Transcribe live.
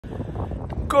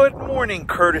Good morning,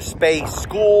 Curtis Bay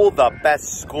School, the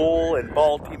best school in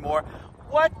Baltimore.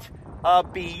 What a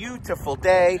beautiful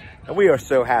day, and we are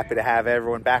so happy to have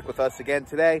everyone back with us again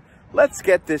today. Let's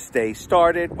get this day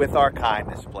started with our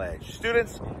kindness pledge.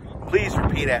 Students, please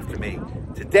repeat after me.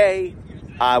 Today,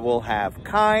 I will have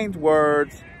kind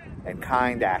words and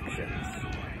kind actions.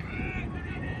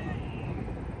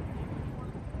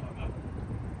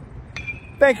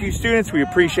 Thank you, students. We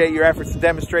appreciate your efforts in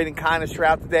demonstrating kindness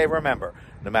throughout the day. Remember,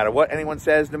 no matter what anyone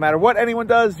says, no matter what anyone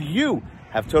does, you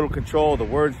have total control of the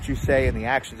words that you say and the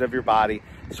actions of your body.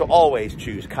 So always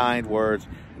choose kind words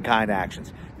and kind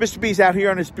actions. Mr. B's out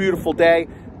here on this beautiful day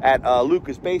at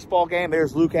Luca's baseball game.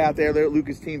 There's Luca out there.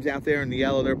 Luca's team's out there in the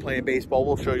yellow. They're playing baseball.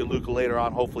 We'll show you Luca later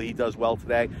on. Hopefully he does well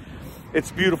today. It's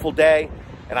a beautiful day.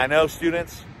 And I know,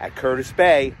 students, at Curtis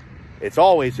Bay, it's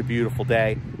always a beautiful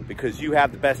day because you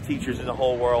have the best teachers in the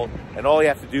whole world, and all you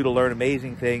have to do to learn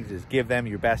amazing things is give them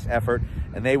your best effort,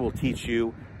 and they will teach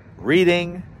you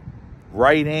reading,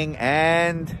 writing,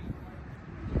 and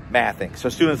mathing. So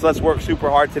students, let's work super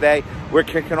hard today. We're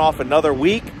kicking off another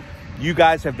week. You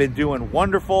guys have been doing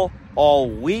wonderful all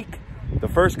week. The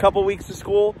first couple weeks of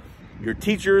school, your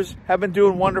teachers have been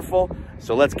doing wonderful.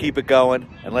 So let's keep it going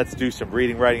and let's do some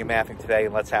reading, writing, and mathing today,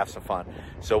 and let's have some fun.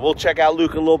 So we'll check out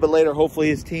Luca a little bit later. Hopefully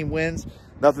his team wins.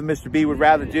 Nothing Mr. B would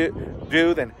rather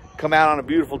do than come out on a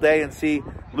beautiful day and see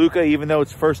Luca, even though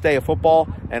it's first day of football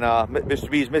and Mr.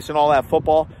 B is missing all that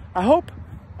football. I hope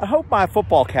my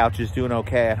football couch is doing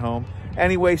okay at home.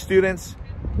 Anyway, students,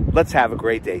 let's have a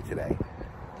great day today.